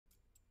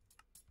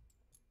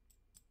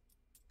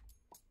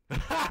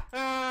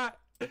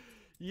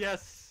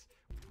Yes.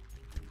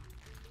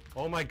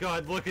 Oh my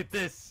god, look at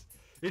this.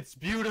 It's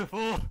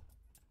beautiful.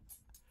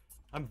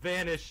 I'm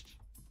vanished.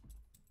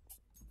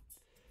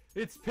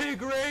 It's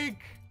pig rank.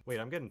 Wait,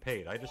 I'm getting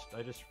paid. I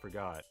just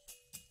forgot.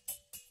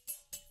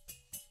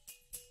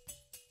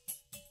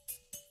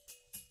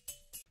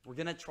 We're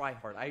gonna try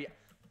hard.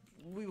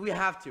 We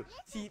have to.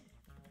 See,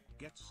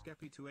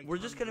 we're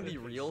just gonna be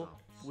real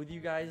with you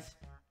guys.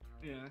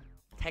 Yeah.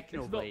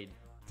 Technoblade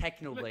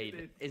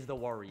is the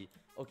worry.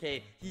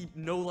 Okay, he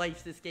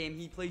no-lifes this game.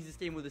 He plays this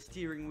game with a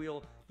steering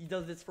wheel. He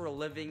does this for a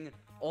living.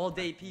 All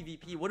day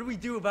PvP. What do we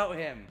do about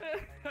him?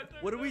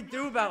 What do we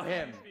do about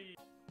him?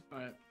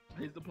 Alright,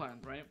 here's the plan,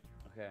 right?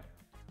 Okay.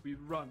 We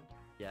run.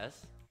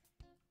 Yes.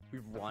 We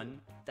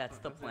run. That's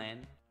the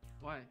plan.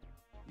 Why?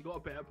 You got a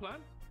better plan?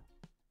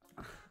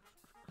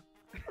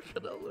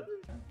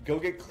 Go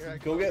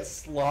get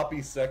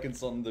sloppy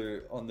seconds on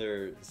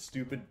their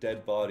stupid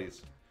dead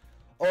bodies.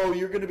 Oh,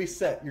 you're gonna be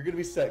set. You're gonna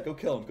be set. Go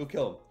kill him. Go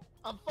kill him.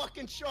 I'm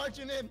fucking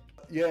charging in.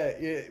 Yeah.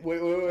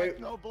 Wait.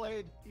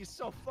 Technoblade, he's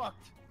so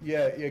fucked.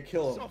 Yeah,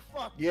 kill him. So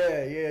fucked.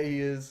 Yeah, he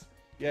is.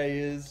 Yeah, he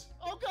is.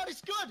 Oh god,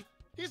 he's good.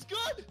 He's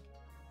good.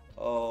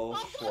 Oh,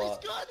 God, Schlot. he's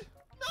good.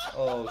 No.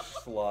 Oh,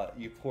 Schlot.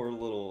 You poor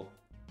little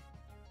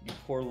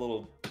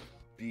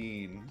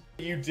bean.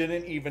 You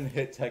didn't even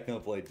hit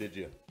Technoblade, did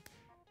you?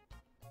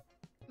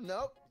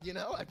 Nope. You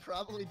know, I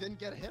probably didn't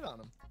get a hit on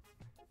him.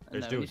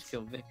 There's We dudes. need to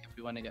kill Vic if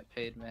we want to get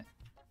paid, mate.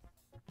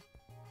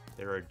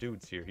 There are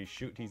dudes here. He's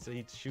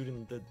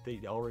shooting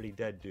the already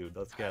dead dude.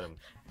 Let's get him.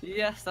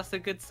 Yes, that's a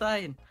good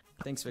sign.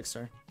 Thanks,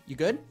 Victor. You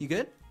good? You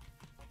good?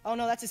 Oh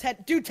no, that's his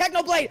head. Dude,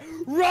 Technoblade!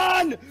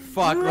 Run!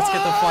 Fuck, let's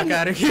get the fuck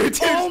out of here, dude.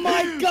 Oh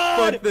my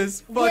god! Fuck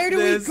this, fuck Where do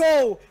this. we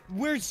go?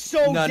 We're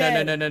so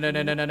dead.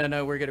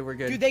 No, we're good, we're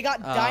good. Dude, they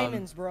got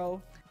diamonds,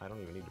 bro. I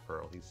don't even need to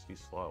pearl. He's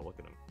slow. Look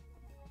at him.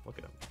 Look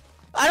at him.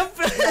 I don't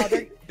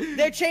No,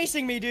 they're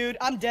chasing me, dude.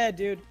 I'm dead,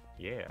 dude.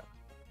 Yeah.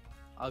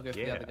 I'll go for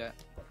the other guy.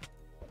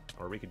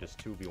 Or we could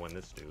just 2v1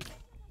 this dude.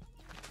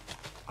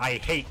 I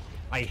hate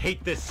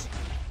this.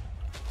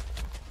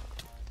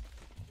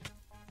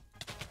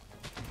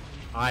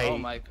 Oh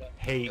my God.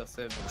 hate Feel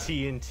so bad.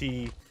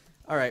 TNT.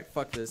 Alright,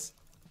 fuck this.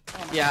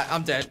 Yeah,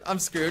 I'm dead. I'm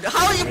screwed.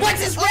 How are you?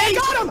 What's his range?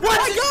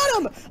 I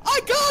got him! I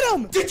got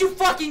him! Did you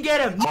fucking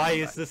get him? Why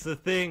is this a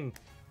thing?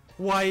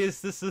 Why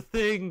is this a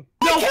thing?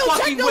 No I killed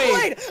fucking way!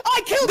 Technoblade!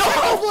 I killed No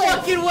Technoblade!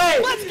 fucking way!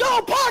 Let's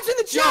go! Pogs in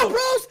the chat, Yo.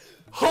 bros!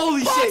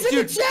 Holy Pogs shit, in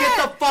dude! the chat!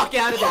 Get the fuck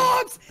out of there!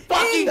 Pogs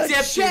Fucking in the dip,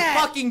 dude! chat!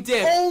 Fucking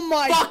dip! Oh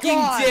my fucking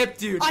god! dip,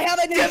 dude! I have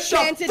an Get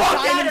enchanted the fuck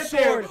out diamond of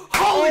there. sword!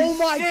 Holy Oh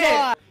my shit.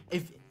 god!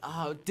 If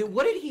dude,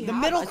 what did he The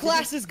have? middle I think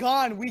class is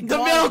gone. We The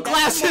got middle it. That's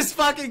class the is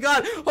fucking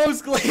gone.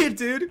 Host Glade,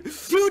 dude.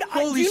 Dude,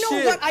 Holy do you know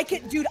shit. what?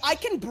 I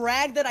can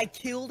brag that I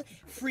killed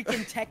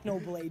freaking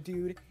Technoblade,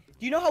 dude.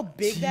 Do you know how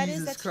big that is?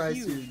 Jesus That's Christ,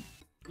 huge. dude.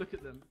 Look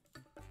at them.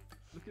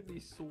 Look at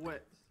these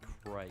sweats.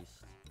 Christ.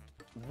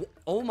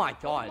 Oh my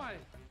god. Oh my.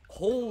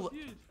 Holy.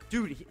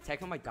 Dude. Dude,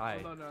 Techno might die.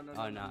 No.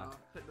 Oh no.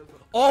 Take those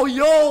off. Oh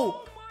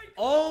yo!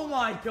 Oh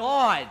my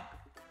god!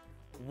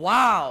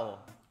 Wow!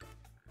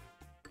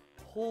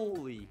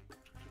 Holy.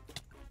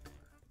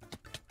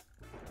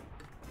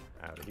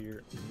 Out of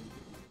here.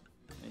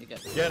 You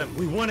get Get him.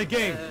 We won a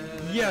game.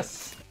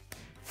 Yes.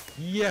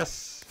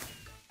 Yes.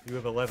 You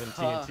have 11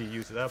 TNT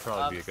use. That'd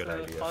probably be a good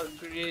idea.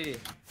 Hungry.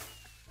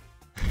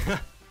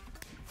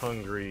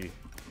 Hungry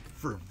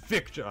for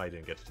victory. I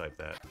didn't get to type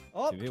that.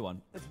 Oh,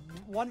 2v1. it's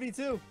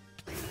 1v2.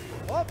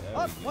 Oh,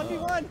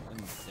 1v1.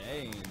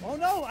 Insane. Oh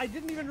no, I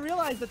didn't even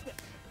realize that.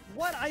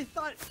 What? I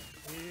thought.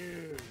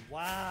 Dude,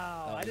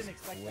 wow. That I didn't was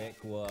expect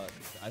quick that. work.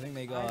 I think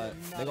they I got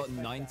did not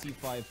expect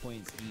 95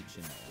 points each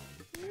in that one.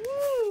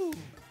 Woo!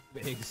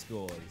 Big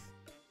scores.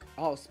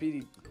 Oh,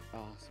 Speedy.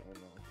 Oh, sorry,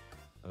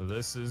 no.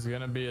 This is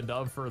gonna be a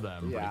dub for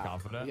them. Pretty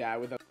confident. Yeah,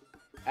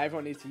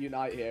 everyone needs to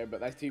unite here, but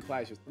there's two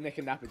players. Just Nick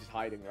and Nap are just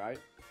hiding, right?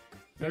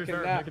 To be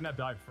fair, Nick and Nap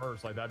died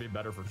first. Like that'd be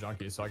better for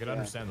Junkie, so I can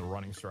understand the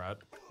running strat.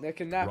 Nick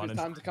and Nap, it's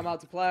time to come out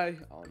to play.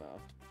 Oh no.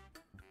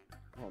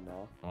 Oh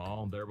no.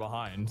 Oh, they're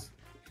behind.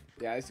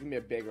 Yeah, this is gonna be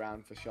a big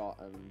round for shot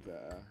and.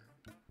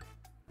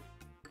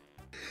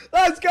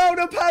 Let's go,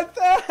 the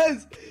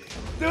Panthers!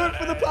 Do it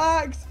for the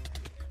packs!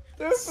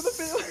 Do it for the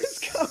field. Let's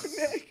go,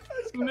 Nick!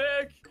 Let's go.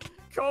 Nick,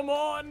 come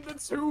on, the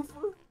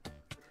twofer.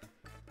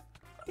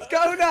 Let's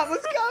go, Nap!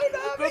 Let's go,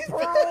 Nap! The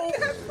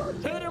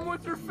pearl! Hit him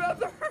with your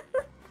feather!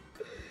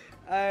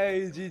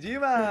 Hey, GG,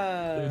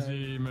 man!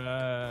 GG,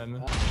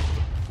 man.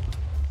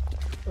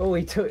 Oh,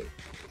 did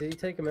he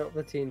take him out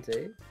with the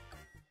TNT?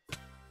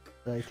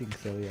 I think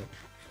so, yeah.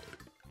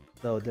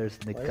 No, there's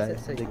Nick Why guy.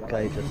 does it say Nick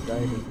guy just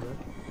died as well.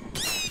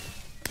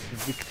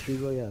 Victory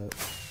Royale.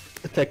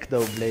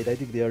 Technoblade, I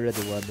think they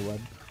already won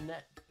one.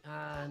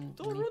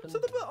 Don't run to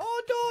the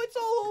oh no, it's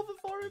all over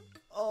for him.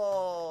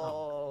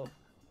 Oh.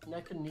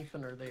 Nick and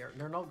Neefan are there.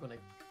 They're not gonna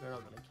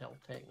kill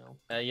Techno.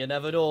 You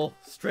never know.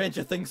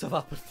 Stranger things have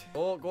happened.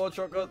 Oh, go on,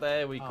 Choco.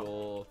 There we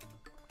go.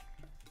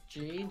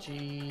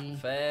 GG.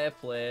 Fair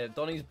play.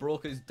 Donnie's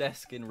broke his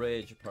desk in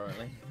rage,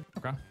 apparently.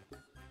 Okay.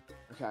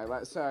 Okay,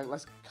 let's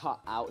cut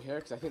out here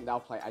because I think they'll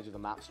play edge of the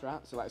map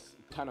strat. So let's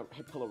kind of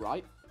pull a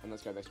right and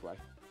let's go this way.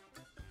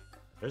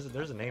 There's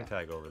a name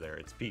tag over there.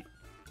 It's Pete.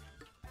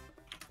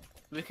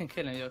 We can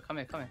kill him. Yo, come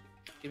here, come here.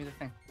 Give me the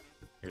thing.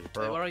 Here's a Wait,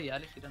 pearl. where are you? I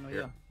literally don't know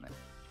Here. you. Nice.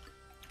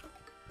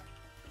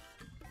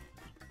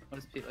 What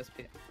is Pete? What's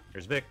Pete?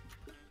 Here's Vic.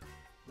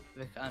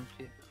 Vic and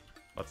Pete.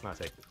 Let's not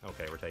take.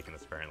 Okay, we're taking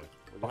this apparently.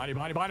 Behind you.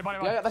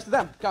 Yeah, that's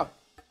them. Go.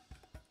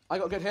 I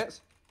got good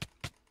hits.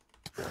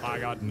 I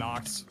got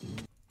knocked.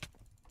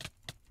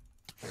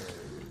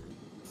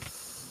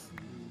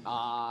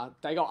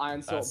 They got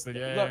iron swords. That's the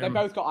game. Look, they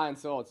both got iron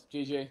swords.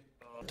 GG.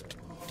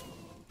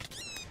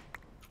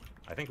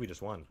 I think we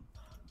just won.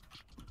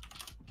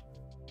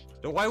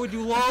 Then why would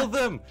you lull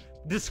them?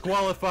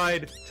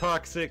 Disqualified,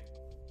 toxic.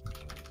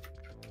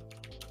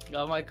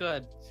 Oh my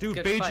god. Dude,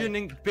 Good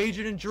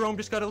Bajan and Jerome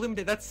just got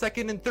eliminated. That's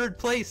second and third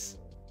place.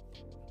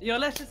 Yo,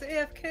 let's just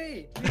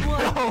AFK. We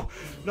won.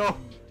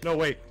 No,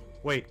 wait.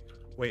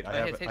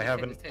 I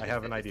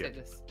have an idea. Take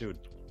this.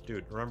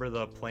 Dude, remember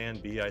the plan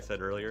B I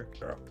said earlier?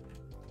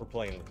 We're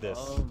playing with this.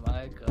 Oh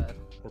my god.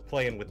 We're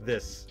playing with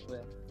this.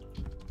 Where?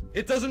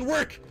 It doesn't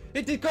work!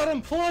 It got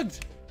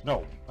unplugged!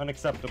 No,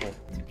 unacceptable.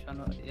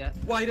 Yeah.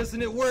 Why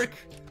doesn't it work?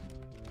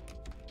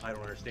 I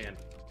don't understand.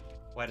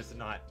 Why does it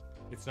not?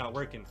 It's not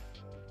working.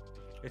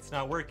 It's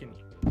not working.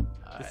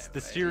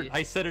 The steer.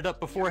 I set it up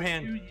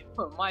beforehand. You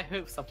put my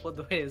hopes up all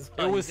the way as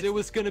well. It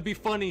was gonna be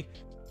funny.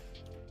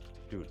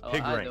 Dude,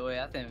 pig rank. Either way,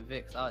 I think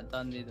Vic's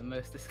outdone me the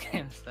most this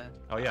game. So.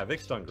 Oh yeah,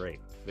 Vic's done great.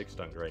 Wait,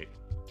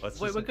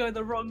 we're going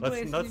the wrong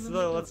way.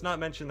 Let's not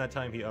mention that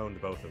time he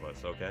owned both of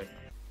us, okay?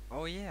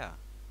 Oh yeah,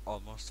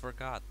 almost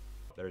forgot.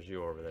 There's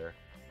you over there.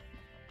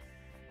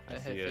 I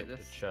see a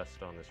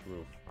chest on this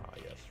roof. Ah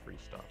yes, free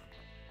stuff.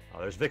 Oh,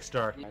 there's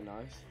Vicstar.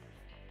 Nice.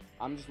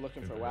 I'm just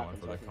looking for weapons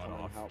so I can come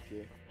and help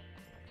you.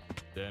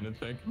 Didn't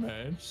think,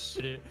 man.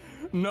 Shit.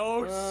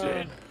 No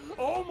shit.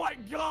 Oh my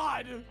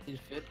god. He's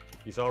fit.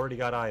 He's already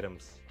got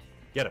items.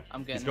 Get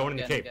him. He's going in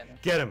the cave. Get him.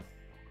 Get him.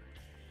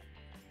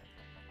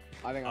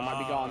 I think I might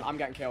be gone. I'm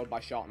getting killed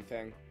by shot and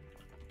thing.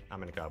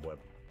 I'm in a cobweb.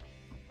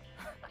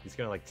 He's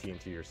gonna like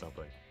TNT or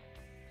something.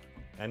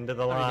 End of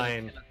the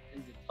line.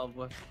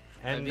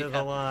 End of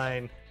the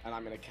line. And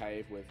I'm in a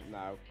cave with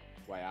no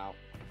way out.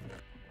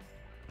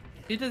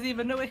 He doesn't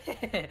even know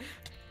it.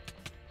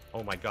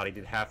 Oh my god, he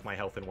did half my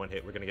health in one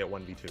hit. We're gonna get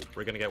 1v2.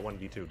 We're gonna get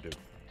 1v2, dude.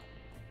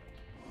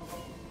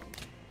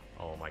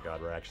 Oh my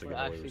god, we're actually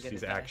gonna lose.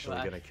 He's actually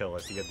gonna kill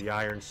us. He had the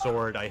iron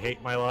sword. I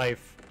hate my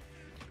life.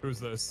 Who's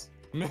this?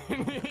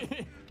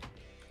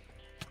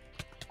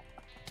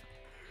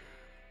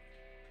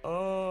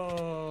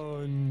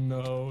 Oh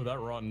no, that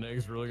rotten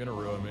egg's really gonna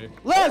ruin me.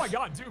 Oh my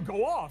god, dude,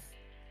 go off!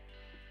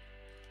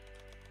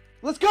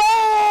 Let's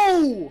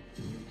go!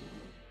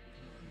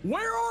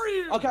 Where are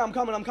you? Okay, I'm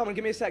coming.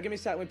 Give me a sec.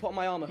 Let me put on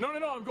my armor. No,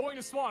 I'm going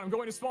to spawn. They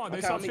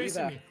Okay, stopped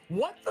chasing me.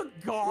 What the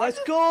god?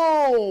 Let's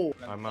go!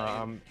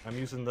 I'm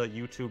using the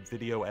YouTube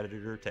video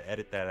editor to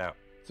edit that out.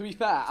 To be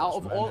fair, out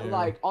of all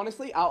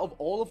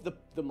of the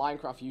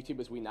Minecraft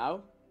YouTubers we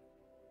know,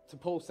 to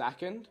pull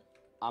second,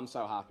 I'm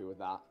so happy with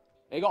that.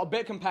 It got a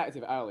bit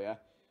competitive earlier,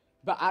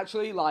 but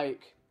actually,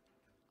 like,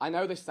 I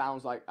know this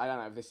sounds like, I don't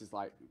know if this is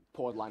like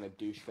borderline a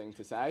douche thing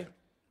to say,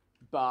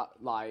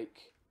 but like,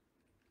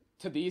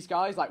 to these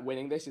guys, like,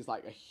 winning this is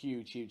like a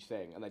huge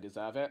thing, and they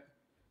deserve it.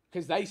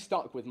 Because they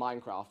stuck with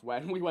Minecraft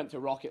when we went to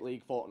Rocket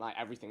League, Fortnite,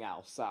 everything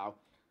else, so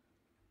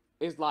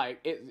it's like,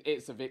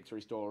 it's a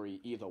victory story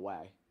either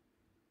way.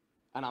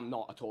 And I'm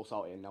not at all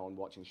salty, and no one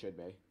watching should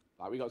be.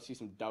 Like, we got to see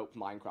some dope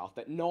Minecraft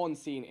that no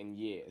one's seen in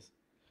years.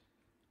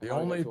 The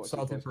only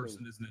salty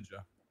person is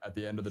Ninja at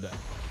the end of the day.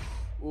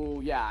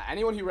 Ooh, yeah.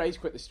 Anyone who rage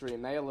quit the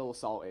stream, they're a little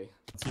salty.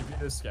 Let's give you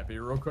this Skeppy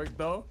real quick,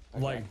 though.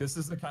 Okay. Like, this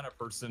is the kind of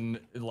person,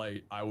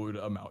 like, I would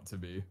amount to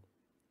be.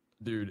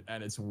 Dude,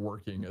 and it's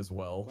working as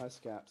well. Where's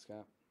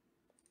Scap?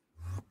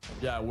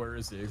 Yeah, where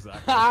is he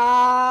exactly?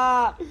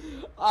 Ah!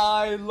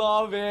 I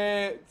love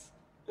it!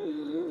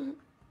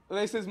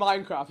 This is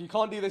Minecraft. You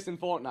can't do this in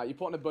Fortnite. You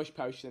put on a bush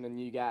potion and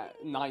you get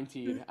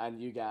 19 and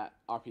you get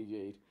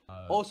RPG'd.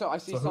 Also, I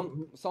see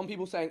some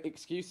people saying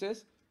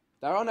excuses.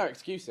 There are no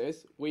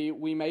excuses.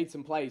 We made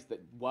some plays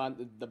that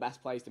weren't the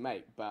best plays to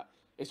make, but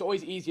it's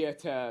always easier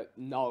to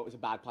know it was a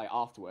bad play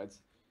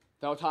afterwards.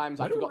 There are times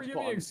I forgot to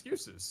put on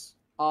excuses.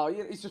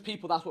 It's just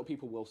people. That's what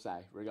people will say,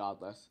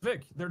 regardless.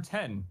 Vic, they're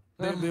 10.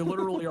 They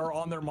literally are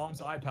on their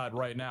mom's iPad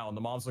right now, and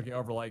the mom's looking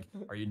over like,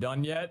 "Are you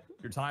done yet?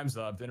 Your time's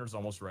up. Dinner's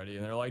almost ready."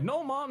 And they're like,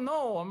 "No, mom,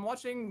 no. I'm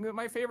watching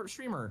my favorite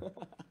streamer."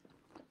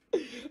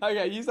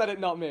 Okay, you said it,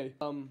 not me.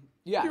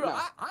 Yeah. Dude, no.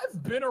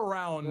 I've been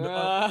around.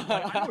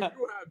 Like, I know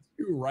you have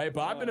too, right?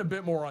 But I've been a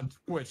bit more on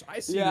Twitch. I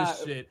see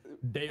this shit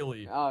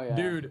daily. Oh yeah.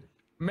 Dude,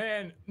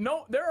 man,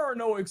 no, there are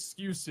no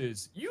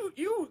excuses.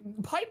 You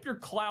pipe your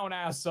clown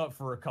ass up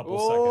for a couple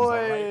seconds. All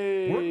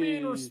right? We're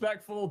being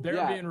respectful.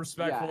 They're being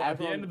respectful. Yeah, At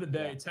the end of the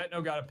day,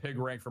 Techno got a pig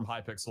rank from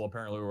Hypixel.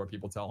 Apparently, were what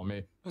people telling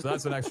me. So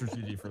that's an extra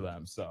GG for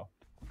them. So.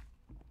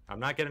 I'm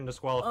not getting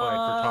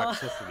disqualified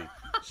for toxicity.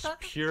 It's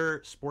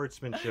pure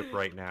sportsmanship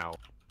right now.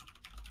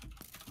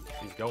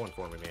 He's going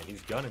for me, man.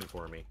 He's gunning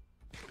for me.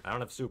 I don't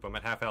have soup. I'm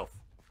at half health.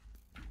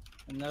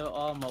 No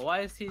armor.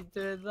 Why is he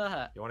doing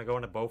that? You want to go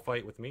in a bow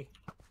fight with me?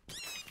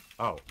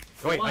 Oh.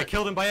 Wait, I What?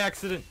 killed him by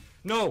accident.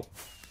 No.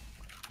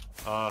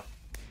 That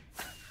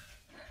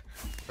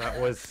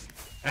was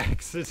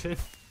accident.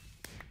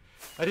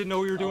 I didn't know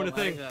we were doing a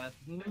thing. God.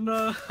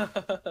 No.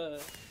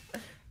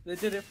 They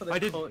did it for the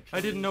culture.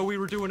 I didn't know we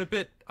were doing a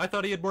bit. I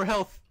thought he had more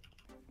health.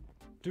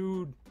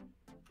 Dude,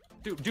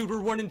 we're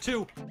 1 and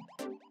 2.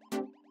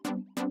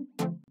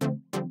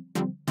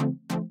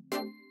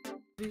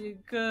 Be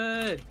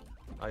good.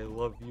 I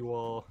love you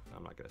all.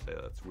 I'm not gonna say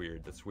that. That's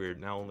weird. That's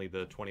weird. Now only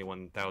the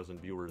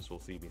 21,000 viewers will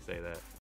see me say that.